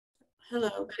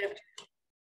Hello,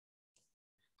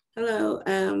 Hello,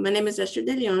 my name is Esther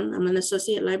De Leon. I'm an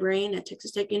associate librarian at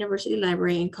Texas Tech University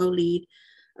Library and co-lead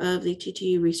of the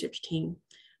TTU research team.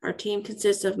 Our team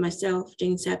consists of myself,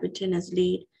 Jane Sappington as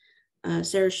lead,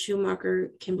 Sarah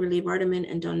Schumacher, Kimberly Vardaman,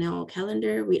 and Donnell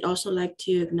Callender. We'd also like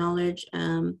to acknowledge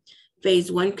phase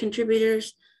 1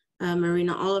 contributors,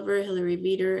 Marina Oliver, Hillary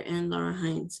Veeder, and Laura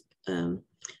Hines.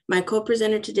 My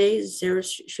co-presenter today is Sarah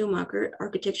Schumacher,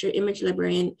 architecture image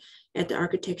librarian at the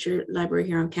Architecture Library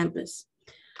here on campus.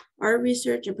 Our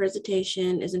research and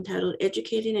presentation is entitled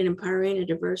Educating and Empowering a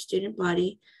Diverse Student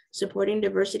Body, Supporting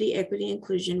Diversity, Equity,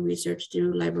 Inclusion Research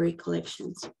Through Library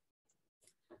Collections.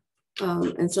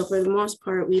 And so for the most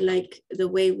part, we like the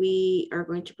way we are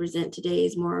going to present today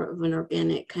is more of an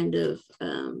organic kind of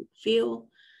feel.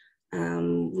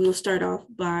 We'll start off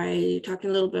by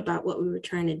talking a little bit about what we were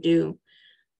trying to do.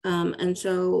 And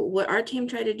so what our team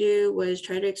tried to do was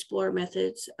try to explore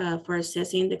methods for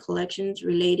assessing the collections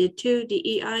related to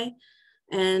DEI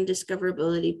and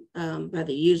discoverability by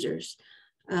the users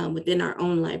within our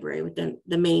own library, within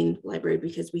the main library,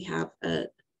 because we have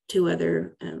 2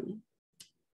 other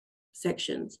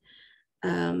sections.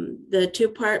 The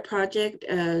 2-part project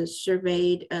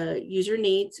surveyed user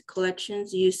needs,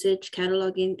 collections, usage,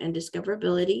 cataloging, and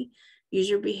discoverability,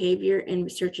 user behavior,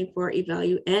 and searching for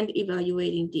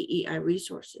evaluating DEI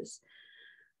resources.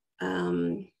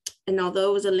 And although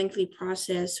it was a lengthy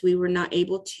process, we were not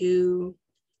able to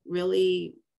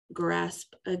really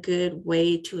grasp a good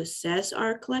way to assess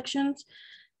our collections.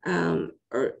 For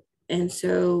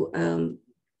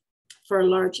a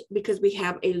large, because we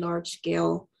have a large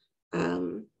scale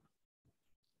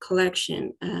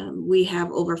collection. We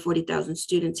have over 40,000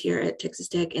 students here at Texas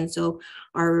Tech, and so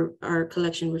our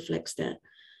collection reflects that.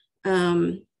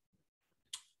 The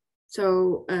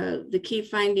key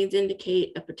findings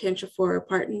indicate a potential for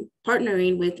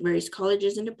partnering with various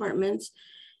colleges and departments,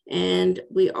 and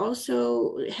we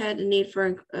also had a need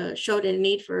for, showed a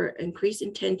need for increased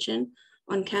attention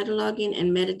on cataloging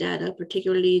and metadata,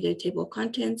 particularly the table of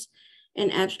contents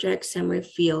and abstract summary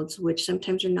fields, which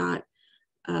sometimes are not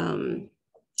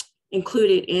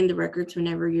included in the records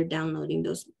whenever you're downloading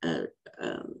those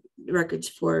records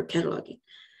for cataloging.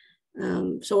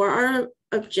 So our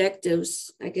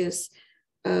objectives, I guess,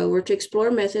 were to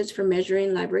explore methods for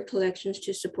measuring library collections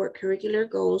to support curricular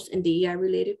goals and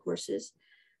DEI-related courses,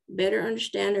 better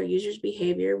understand our users'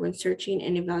 behavior when searching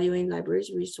and evaluating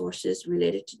libraries' resources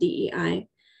related to DEI,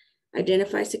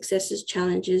 identify successes,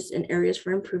 challenges, and areas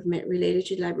for improvement related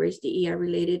to libraries'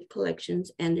 DEI-related collections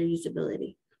and their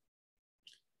usability.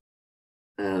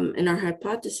 And our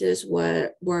hypothesis was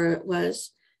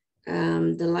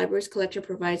the library's collection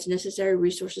provides necessary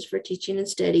resources for teaching and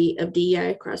study of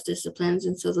DEI across disciplines.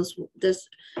 And so this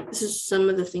is some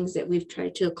of the things that we've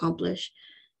tried to accomplish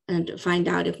and to find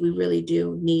out if we really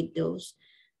do need those,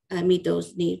 meet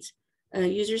those needs.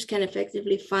 Users can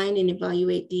effectively find and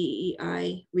evaluate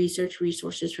DEI research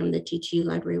resources from the TTU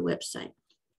library website.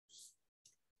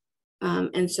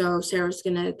 And so Sarah's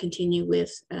gonna continue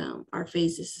with our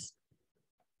phases.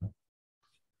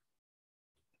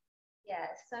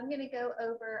 Yes, so I'm going to go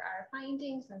over our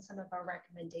findings and some of our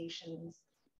recommendations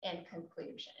and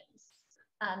conclusions.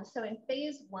 So in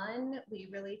phase 1, we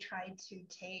really tried to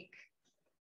take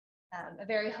a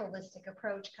very holistic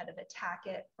approach, kind of attack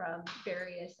it from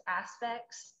various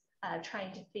aspects,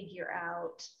 trying to figure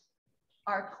out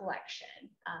our collection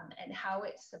and how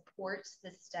it supports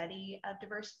the study of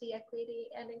diversity, equity,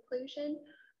 and inclusion.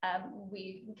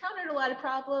 We encountered a lot of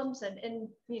problems, and in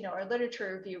our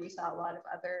literature review, we saw a lot of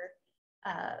other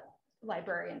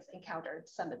librarians encountered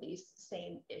some of these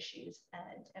same issues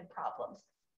and problems.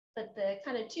 But the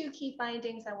kind of 2 key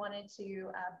findings I wanted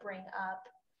to bring up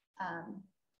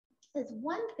is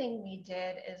one thing we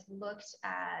did is looked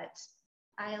at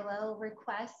ILL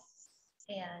requests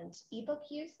and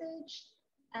ebook usage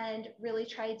and really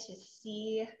tried to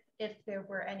see if there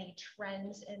were any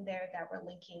trends in there that were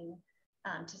linking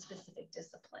to specific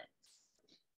disciplines.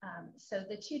 So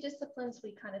the 2 disciplines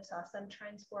we kind of saw some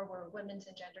trends for were women's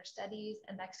and gender studies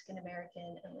and Mexican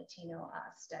American and Latino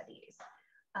studies.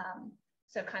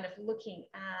 So kind of looking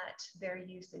at their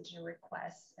usage and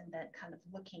requests, and then kind of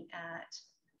looking at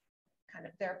kind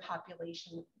of their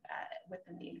population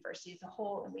within the university as a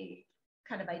whole, and we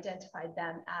kind of identified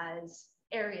them as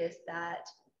areas that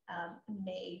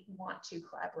may want to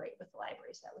collaborate with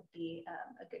libraries. That would be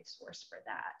a good source for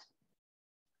that.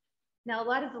 Now, a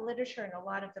lot of the literature and a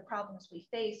lot of the problems we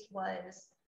faced was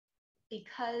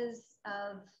because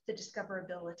of the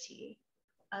discoverability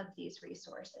of these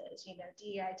resources.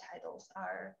 DEI titles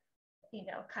are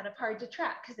kind of hard to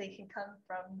track because they can come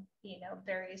from,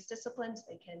 various disciplines.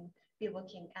 They can be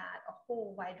looking at a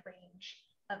whole wide range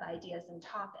of ideas and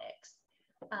topics.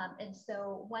 And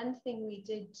so one thing we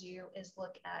did do is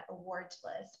look at awards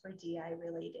lists for DEI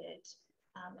related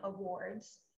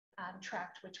awards,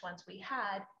 tracked which ones we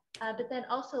had, but then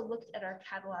also looked at our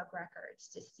catalog records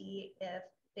to see if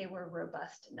they were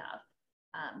robust enough.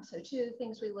 So two of the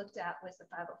things we looked at was the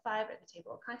 505 or the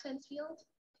table of contents field,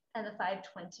 and the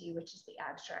 520, which is the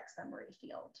abstract summary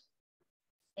field.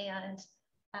 And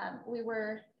we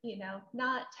were,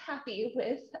 not happy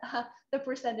with the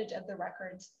percentage of the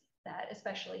records that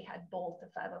especially had both the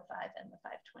 505 and the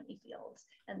 520 fields.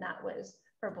 And that was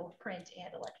for both print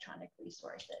and electronic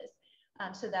resources.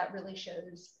 So that really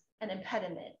shows an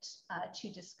impediment to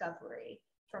discovery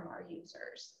from our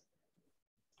users.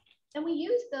 And we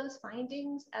used those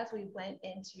findings as we went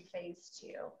into phase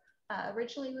 2.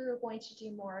 Originally, we were going to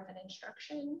do more of an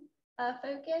instruction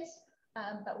focus,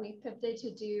 but we pivoted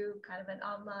to do kind of an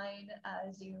online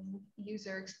Zoom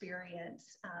user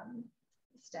experience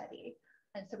study.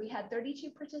 And so we had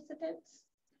 32 participants,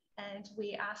 and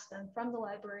we asked them from the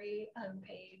library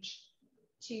homepage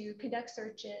to conduct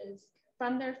searches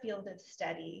from their field of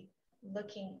study,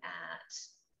 looking at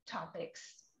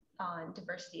topics on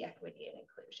diversity, equity, and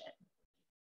inclusion.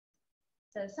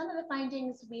 So some of the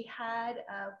findings we had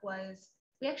was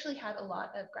we actually had a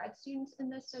lot of grad students in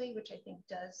this study, which I think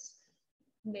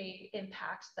may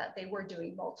impact that they were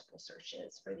doing multiple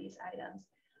searches for these items.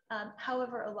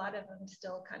 However, a lot of them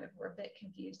still kind of were a bit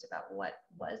confused about what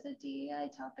was a DEI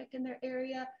topic in their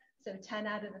area. So 10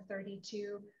 out of the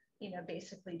 32,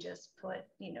 basically just put,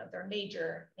 their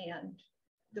major and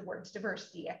the words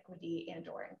diversity, equity,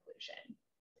 and/or inclusion.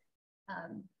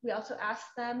 We also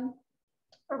asked them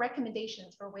for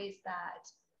recommendations for ways that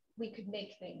we could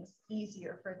make things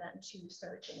easier for them to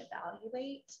search and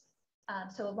evaluate.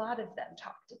 So a lot of them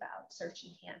talked about search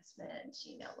enhancement,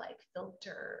 like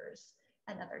filters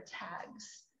and other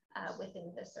tags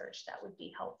within the search that would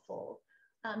be helpful.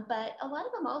 But a lot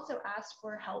of them also asked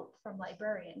for help from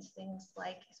librarians, things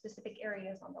like specific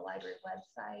areas on the library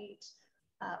website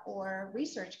or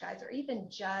research guides, or even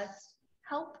just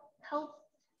help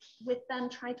with them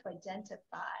trying to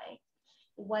identify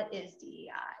what is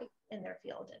DEI in their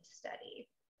field of study,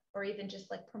 or even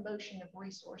just like promotion of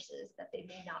resources that they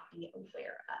may not be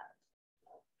aware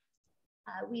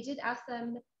of. We did ask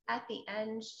them at the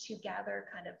end to gather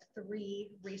kind of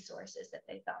 3 resources that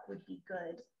they thought would be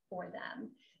good for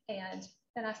them, and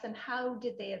then ask them how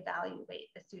did they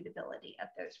evaluate the suitability of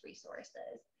those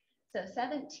resources. So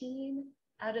 17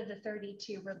 out of the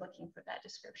 32 were looking for that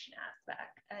description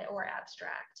aspect or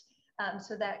abstract.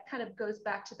 So that kind of goes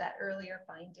back to that earlier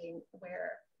finding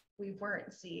where we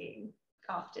weren't seeing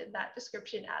often that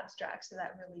description abstract. So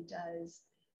that really does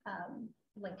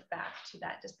link back to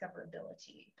that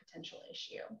discoverability potential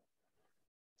issue.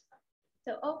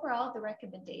 So overall, the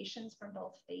recommendations from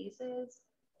both phases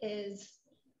is,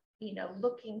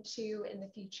 looking to in the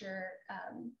future,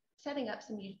 setting up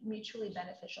some mutually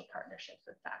beneficial partnerships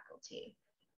with faculty,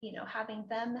 having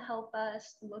them help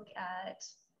us look at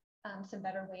some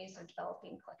better ways of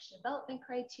developing collection development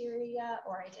criteria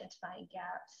or identifying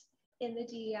gaps in the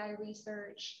DEI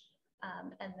research,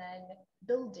 and then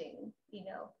building,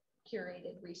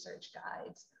 curated research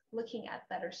guides, looking at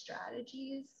better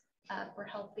strategies for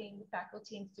helping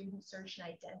faculty and students search and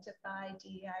identify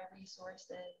DEI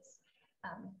resources,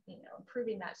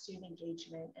 improving that student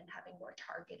engagement and having more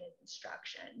targeted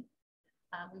instruction.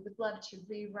 We would love to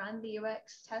rerun the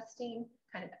UX testing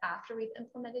kind of after we've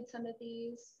implemented some of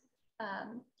these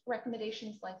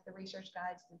recommendations, like the research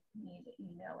guides,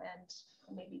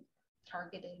 and maybe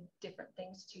targeted different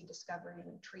things to discovery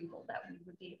and retrieval that we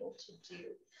would be able to do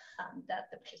that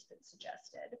the participants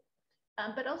suggested.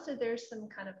 But also there's some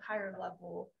kind of higher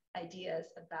level ideas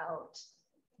about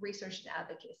research and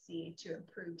advocacy to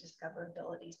improve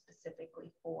discoverability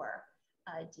specifically for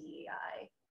DEI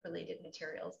related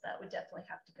materials that would definitely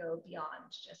have to go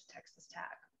beyond just Texas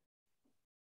Tech.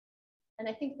 And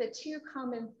I think the 2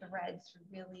 common threads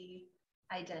really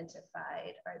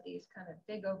identified are these kind of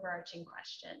big overarching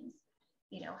questions.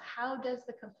 How does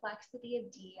the complexity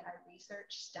of DEI research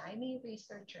stymie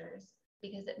researchers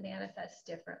because it manifests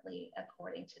differently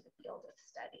according to the field of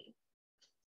study?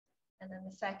 And then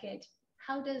the second,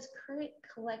 how does current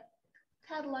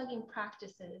cataloging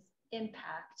practices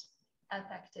impact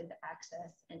effective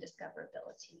access and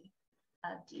discoverability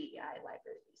of DEI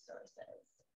library resources?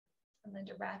 And then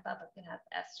to wrap up, I'm going to have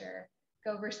Esther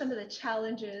go over some of the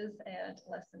challenges and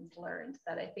lessons learned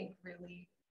that I think really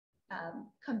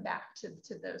come back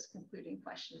to those concluding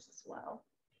questions as well.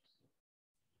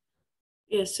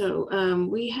 Yeah, so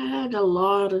we had a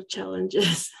lot of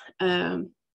challenges.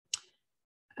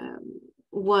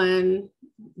 One,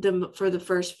 for the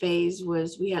first phase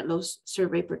was we had low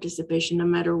survey participation, no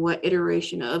matter what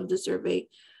iteration of the survey.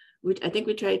 I think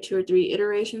we tried 2 or 3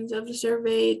 iterations of the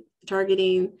survey,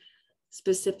 targeting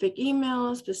specific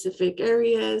emails, specific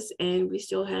areas, and we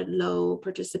still had low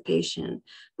participation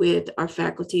with our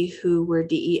faculty who were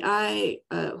DEI,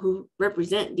 who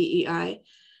represent DEI,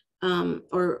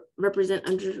 or represent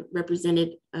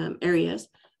underrepresented areas,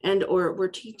 and or were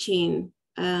teaching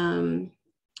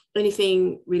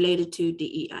anything related to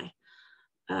DEI.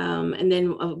 And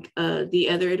then the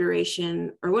other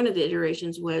iteration, or one of the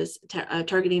iterations, was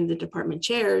targeting the department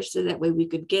chairs, so that way we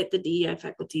could get the DEI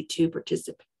faculty to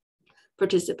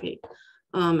participate.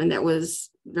 And that was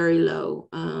very low.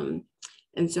 And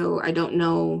so I don't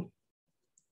know,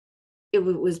 it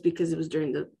was because it was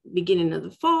during the beginning of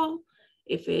the fall,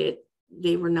 if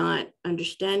they were not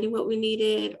understanding what we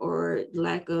needed, or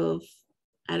lack of,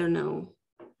 I don't know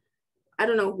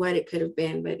what it could have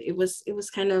been, but it was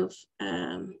kind of,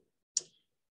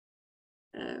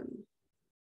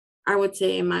 I would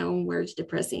say in my own words,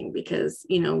 depressing, because,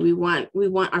 you know, we want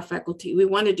our faculty, we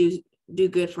want to do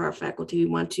good for our faculty.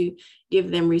 We want to give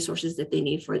them resources that they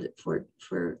need for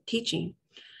teaching.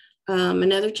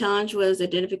 Another challenge was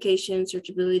identification,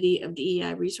 searchability of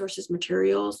DEI resources,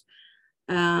 materials.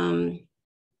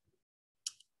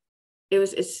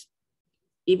 It's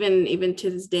even to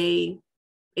this day,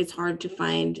 it's hard to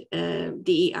find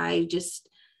DEI, just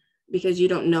because you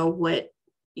don't know what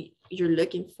you're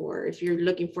looking for. If you're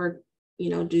looking for, you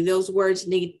know, do those words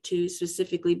need to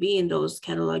specifically be in those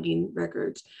cataloging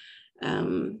records?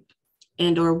 And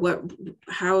or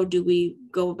how do we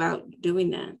go about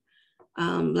doing that?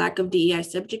 Lack of DEI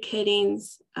subject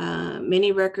headings,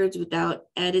 many records without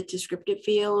added descriptive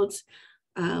fields.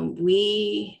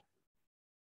 We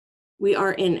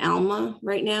are in Alma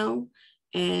right now,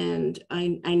 and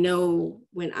I know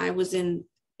when I was in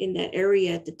that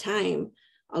area at the time,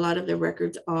 a lot of the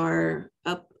records are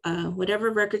up,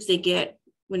 whatever records they get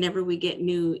whenever we get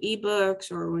new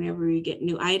ebooks or whenever we get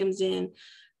new items in,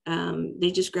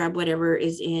 they just grab whatever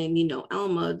is in, you know,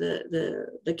 Alma,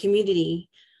 the community,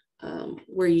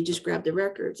 where you just grab the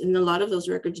records. And a lot of those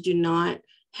records do not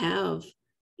have,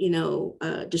 you know,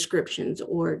 descriptions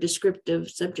or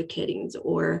descriptive subject headings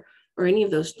or any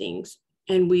of those things.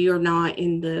 And we are not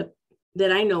in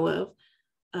that I know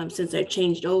of, since I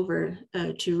changed over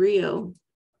to Rio.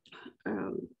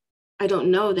 I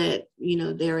don't know that, you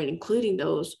know, they're including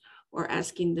those or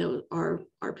asking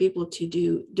our people to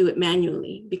do it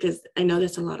manually, because I know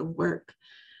that's a lot of work.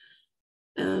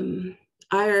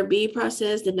 IRB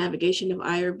process, the navigation of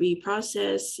IRB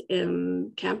process,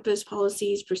 campus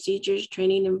policies, procedures,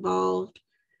 training involved.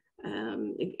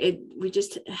 We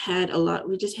just hit a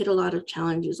lot of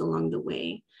challenges along the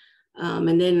way.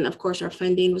 And then of course our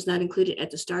funding was not included at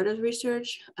the start of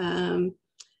research,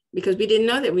 because we didn't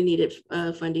know that we needed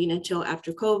funding until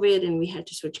after COVID, and we had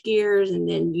to switch gears. And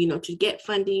then, you know, to get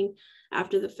funding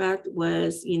after the fact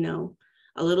was, you know,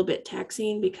 a little bit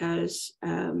taxing, because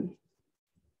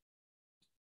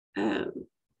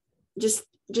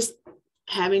just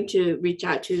having to reach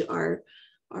out to our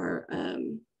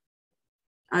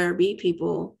IRB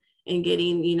people and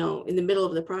getting, you know, in the middle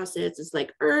of the process, it's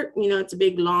like, you know, it's a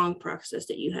big, long process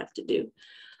that you have to do.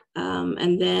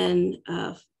 And then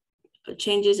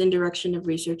changes in direction of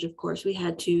research. Of course, we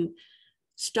had to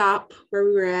stop where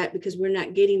we were at because we're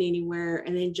not getting anywhere,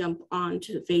 and then jump on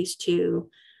to phase 2.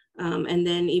 And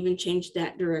then even change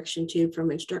that direction too, from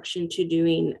instruction to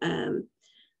doing,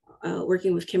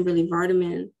 working with Kimberly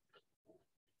Vardaman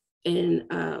in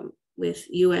with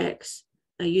UX,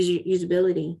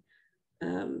 usability,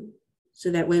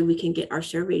 so that way we can get our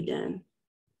survey done.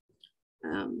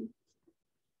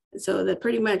 So that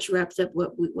pretty much wraps up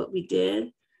what we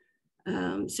did.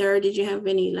 Sarah, did you have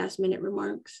any last minute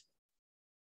remarks?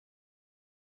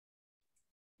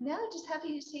 No, just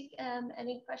happy to take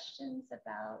any questions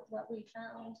about what we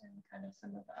found and kind of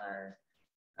some of our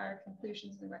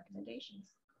conclusions and recommendations.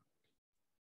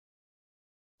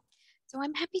 So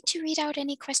I'm happy to read out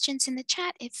any questions in the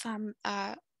chat if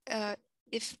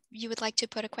you would like to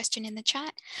put a question in the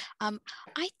chat.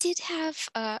 I did have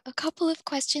a couple of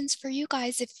questions for you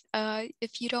guys,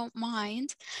 if you don't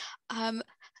mind.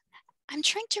 I'm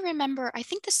trying to remember, I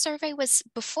think the survey was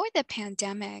before the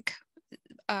pandemic,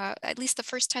 at least the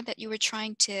first time that you were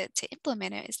trying to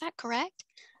implement it. Is that correct?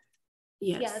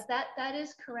 Yes. Yeah, that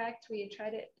is correct. We had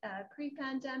tried it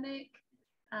pre-pandemic,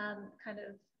 kind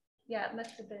of, yeah, it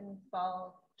must have been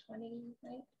fall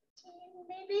 2019,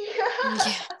 maybe.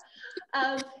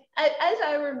 Yeah. As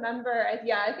I remember,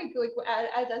 yeah, I think like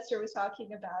as Esther was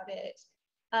talking about it,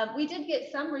 we did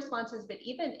get some responses, but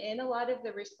even in a lot of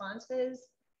the responses,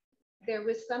 there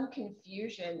was some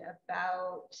confusion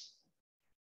about,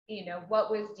 you know,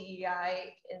 what was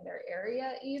DEI in their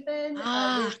area even,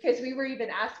 because we were even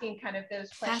asking kind of those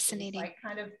questions, Fascinating. like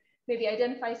kind of maybe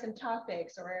identify some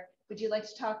topics, or would you like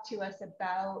to talk to us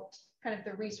about kind of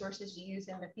the resources you use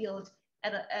in the field?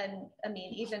 And I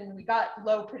mean, even we got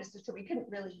low participation, so we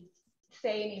couldn't really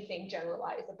say anything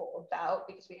generalizable about,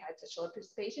 because we had such low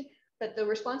participation. But the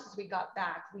responses we got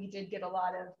back, we did get a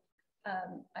lot of,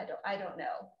 I don't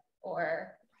know,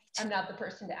 or I'm not the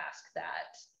person to ask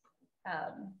that.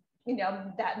 You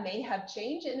know, that may have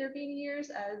changed in intervening years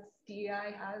as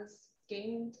DEI has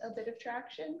gained a bit of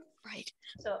traction. Right.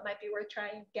 So it might be worth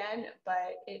trying again,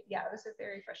 but it was a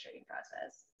very frustrating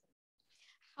process.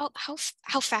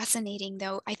 How fascinating,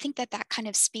 though. I think that kind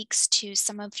of speaks to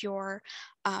some of your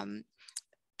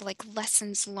like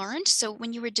lessons learned. So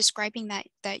when you were describing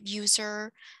that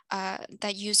user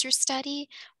study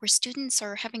where students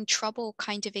are having trouble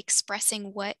kind of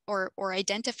expressing what or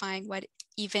identifying what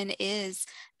even is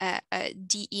a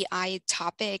DEI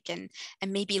topic, and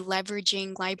maybe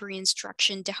leveraging library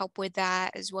instruction to help with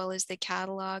that, as well as the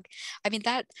catalog. I mean,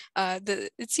 that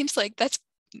it seems like that's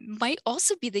might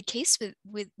also be the case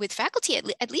with faculty,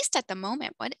 at least at the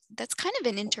moment. That's kind of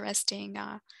an interesting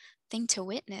thing to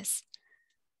witness.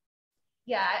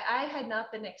 Yeah, I had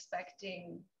not been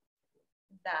expecting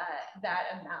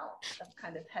that amount of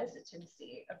kind of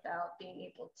hesitancy about being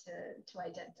able to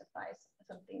identify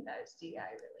something that is DI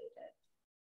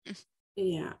related.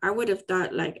 Yeah, I would have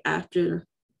thought like after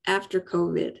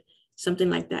COVID, something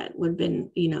like that would have been,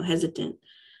 you know, hesitant.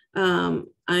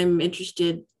 I'm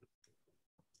interested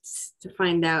to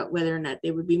find out whether or not they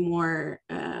would be more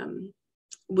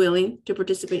willing to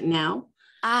participate now.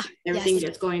 Everything yes.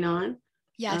 that's going on.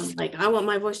 Yes. Like I want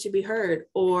my voice to be heard,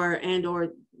 or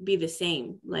be the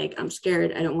same. Like I'm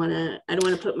scared. I don't want to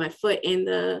put my foot in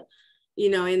the,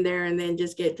 you know, in there and then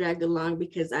just get dragged along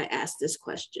because I asked this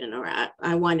question or I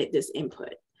wanted this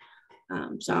input.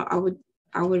 So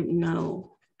I would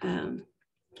know.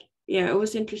 Yeah, it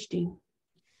was interesting.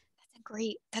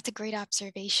 That's a great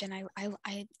observation. I'm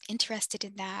interested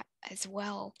in that as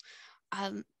well.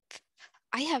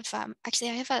 I have actually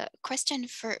I have a question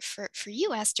for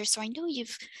you, Esther. So I know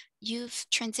you've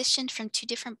transitioned from two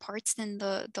different parts in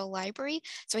the library.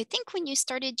 So I think when you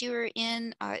started, you were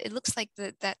in it looks like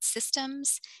that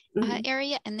systems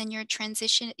area, and then you've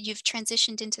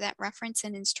transitioned into that reference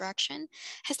and instruction.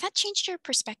 Has that changed your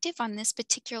perspective on this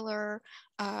particular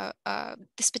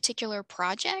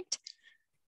project?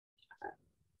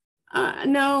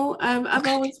 No, I've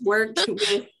always worked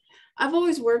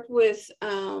with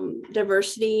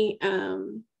diversity,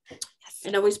 and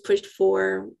always pushed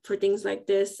for things like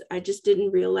this. I just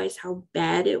didn't realize how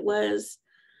bad it was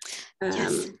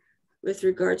with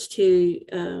regards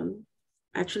to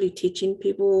actually teaching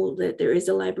people that there is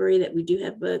a library, that we do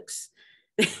have books.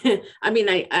 I mean,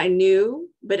 I knew,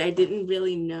 but I didn't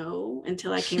really know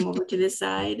until I came over to this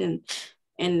side and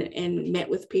met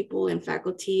with people and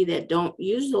faculty that don't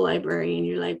use the library, and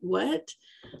you're like, what?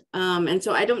 And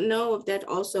so I don't know if that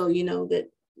also, you know,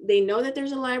 that they know that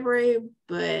there's a library,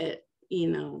 but, you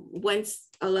know, once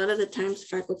a lot of the times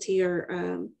faculty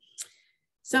are,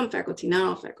 some faculty, not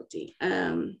all faculty,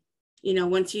 you know,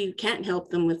 once you can't help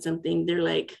them with something, they're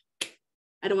like,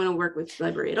 I don't want to work with the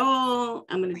library at all.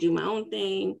 I'm going to do my own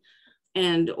thing.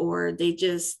 Or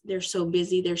they're so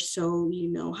busy. They're so,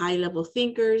 you know, high level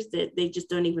thinkers that they just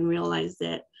don't even realize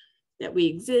that we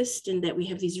exist and that we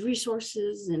have these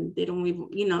resources, and they don't even,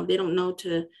 you know, they don't know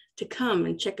to come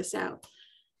and check us out.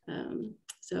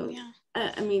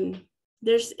 I mean,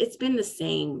 it's been the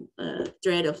same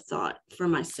thread of thought for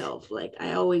myself. Like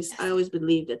I always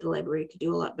believed that the library could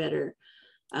do a lot better.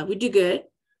 We do good,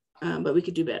 but we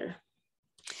could do better.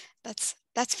 That's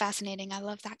fascinating. I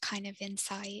love that kind of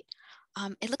insight.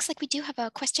 It looks like we do have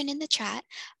a question in the chat.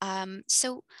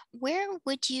 So where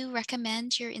would you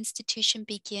recommend your institution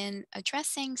begin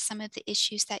addressing some of the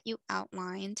issues that you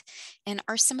outlined? And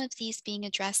are some of these being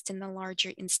addressed in the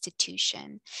larger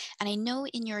institution? And I know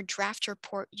in your draft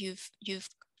report, you've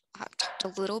talked a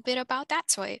little bit about that.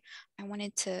 So I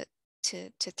wanted to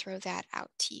throw that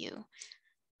out to you.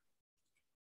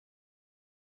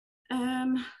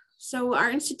 So our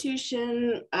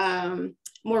institution,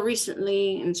 more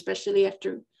recently, and especially it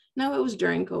was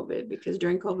during COVID, because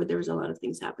during COVID, there was a lot of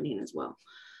things happening as well.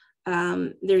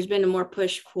 There's been a more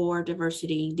push for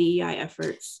diversity, DEI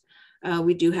efforts.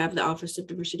 We do have the Office of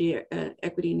Diversity,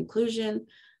 Equity, and Inclusion.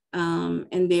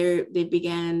 And they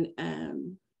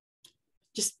began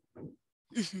just,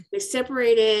 they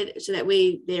separated so that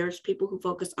way there's people who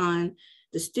focus on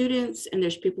the students and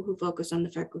there's people who focus on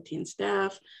the faculty and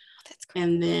staff.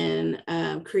 And then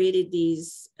created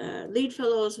these lead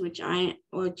fellows, which I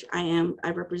am.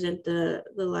 I represent the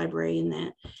library in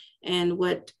that. And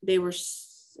what they were,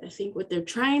 I think what they're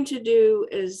trying to do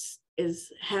is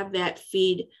have that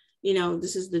feed, you know,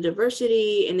 this is the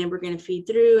diversity, and then we're going to feed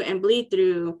through and bleed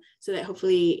through so that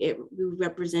hopefully we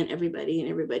represent everybody and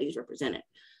everybody's represented.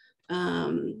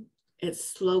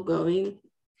 It's slow going.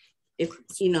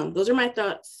 It's, you know, those are my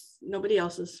thoughts. Nobody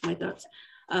else's, my thoughts.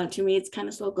 To me, it's kind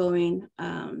of slow going.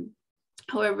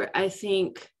 However, I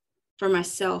think for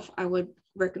myself, I would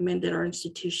recommend that our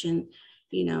institution,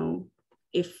 you know,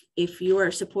 if you are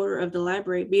a supporter of the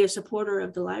library, be a supporter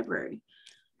of the library.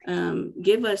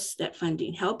 Give us that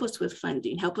funding, help us with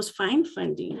funding, help us find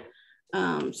funding,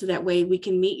 so that way we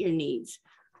can meet your needs.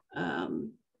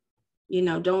 You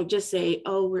know, don't just say,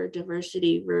 oh, we're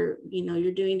diversity, you know,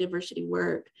 you're doing diversity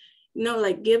work. No,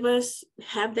 like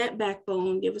have that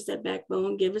backbone, give us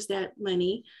that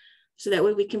money, so that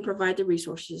way we can provide the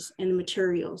resources and the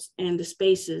materials and the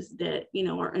spaces that, you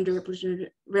know, our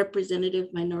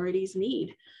underrepresented minorities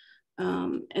need.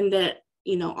 And that,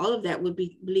 you know, all of that would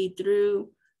bleed through,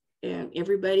 and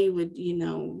everybody would, you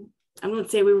know, I wouldn't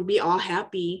say we would be all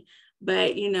happy,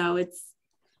 but, you know, it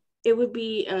would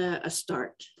be a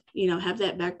start, you know, have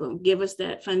that backbone, give us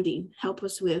that funding, help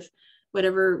us with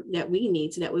whatever that we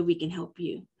need, so that way we can help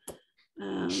you.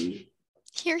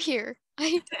 Here.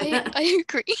 I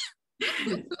agree.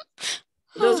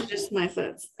 Those are just my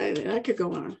thoughts. I could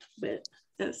go on, but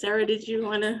Sarah, did you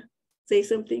want to say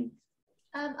something?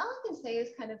 All I can say is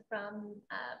kind of from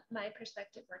my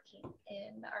perspective working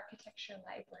in the architecture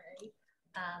library,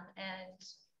 and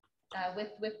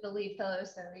with the lead fellow,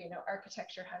 so, you know,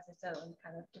 architecture has its own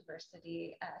kind of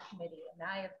diversity committee,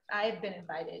 and I've been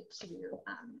invited to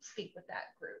speak with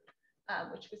that group,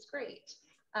 which was great.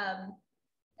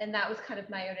 And that was kind of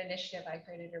my own initiative. I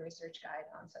created a research guide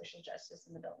on social justice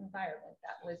in the built environment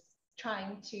that was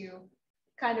trying to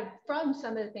kind of, from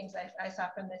some of the things I saw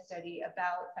from this study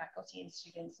about faculty and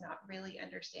students not really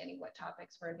understanding what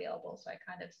topics were available. So I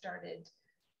kind of started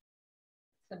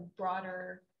some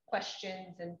broader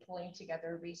questions and pulling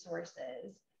together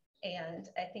resources. And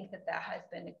I think that has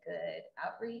been a good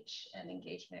outreach and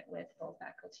engagement with both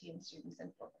faculty and students and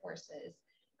for courses.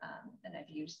 And I've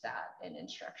used that in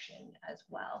instruction as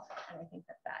well. And I think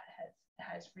that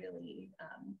has really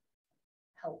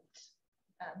helped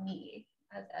me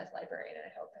as librarian, and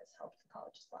I hope has helped the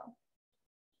college as well.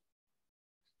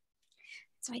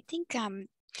 So I think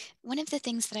one of the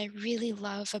things that I really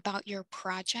love about your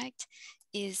project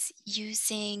is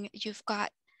you've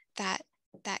got that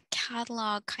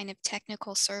catalog kind of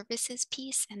technical services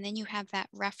piece, and then you have that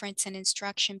reference and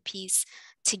instruction piece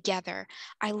together.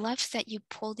 I love that you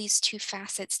pull these two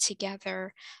facets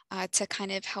together to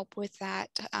kind of help with that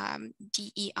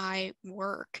DEI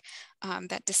work,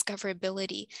 that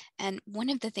discoverability. And one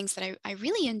of the things that I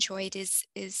really enjoyed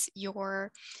is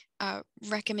your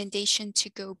recommendation to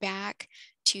go back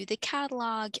to the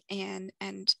catalog and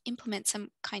implement some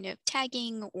kind of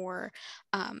tagging or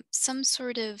some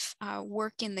sort of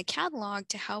work in the catalog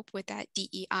to help with that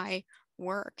DEI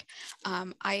work.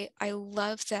 I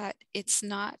love that it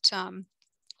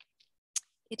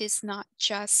is not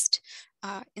just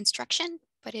instruction,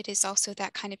 but it is also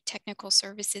that kind of technical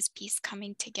services piece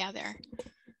coming together.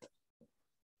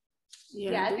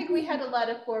 Yeah, I think we had a lot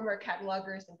of former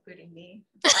catalogers, including me,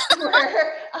 that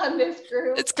were on this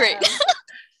group. It's great.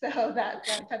 So that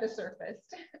kind of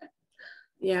surfaced.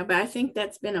 Yeah, but I think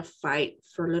that's been a fight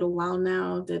for a little while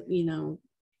now, that, you know,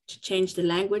 to change the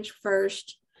language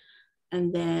first.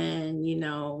 And then, you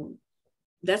know,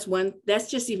 that's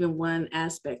just even one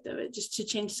aspect of it, just to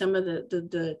change some of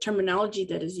the terminology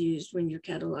that is used when you're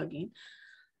cataloging.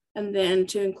 And then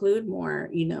to include more,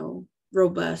 you know,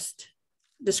 robust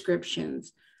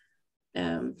descriptions.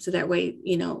 So that way,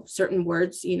 you know, certain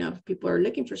words, you know, if people are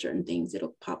looking for certain things,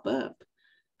 it'll pop up.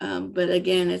 But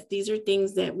again, these are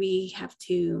things that we have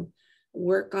to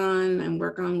work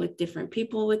on with different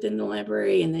people within the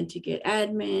library, and then to get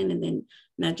admin, and then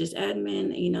not just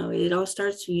admin, you know, it all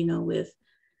starts, you know, with,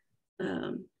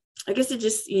 I guess it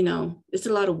just, you know, it's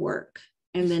a lot of work.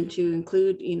 And then to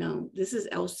include, you know, this is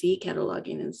LC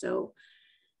cataloging. And so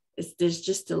there's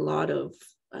just a lot of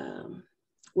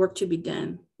work to be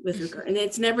done with regard, and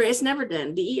it's never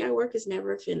done. DEI work is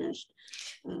never finished.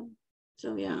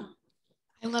 So yeah.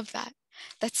 I love that.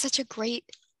 That's such a great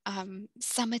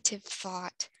summative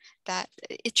thought, that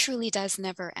it truly does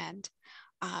never end.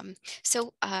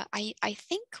 I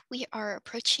think we are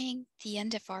approaching the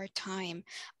end of our time.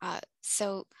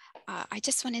 I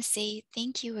just want to say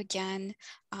thank you again.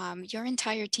 Your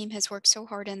entire team has worked so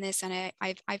hard on this, and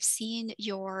I've seen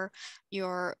your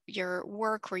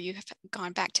work where you have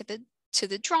gone back to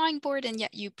the drawing board, and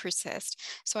yet you persist.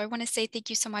 So I want to say thank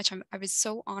you so much. I was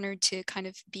so honored to kind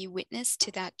of be witness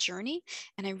to that journey,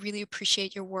 and I really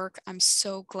appreciate your work. I'm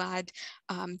so glad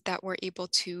that we're able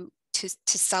to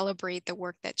celebrate the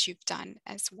work that you've done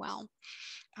as well.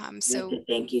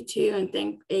 Thank you too, and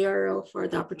thank ARL for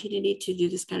the opportunity to do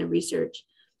this kind of research.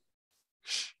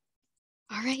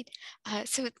 All right,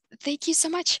 so thank you so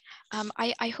much.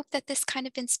 I hope that this kind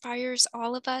of inspires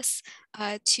all of us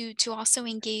to also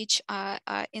engage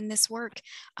in this work.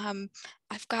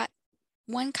 I've got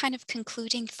one kind of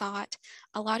concluding thought.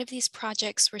 A lot of these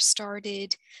projects were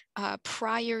started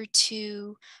prior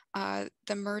to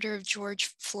the murder of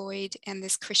George Floyd and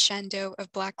this crescendo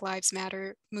of Black Lives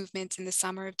Matter movements in the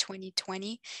summer of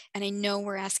 2020. And I know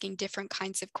we're asking different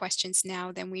kinds of questions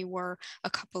now than we were a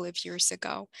couple of years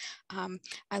ago.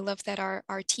 I love that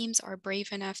our teams are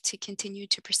brave enough to continue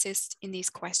to persist in these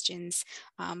questions.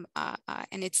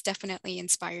 And it's definitely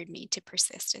inspired me to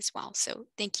persist as well. So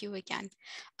thank you again.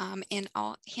 And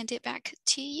I'll hand it back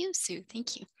to you, Sue.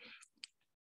 Thank you.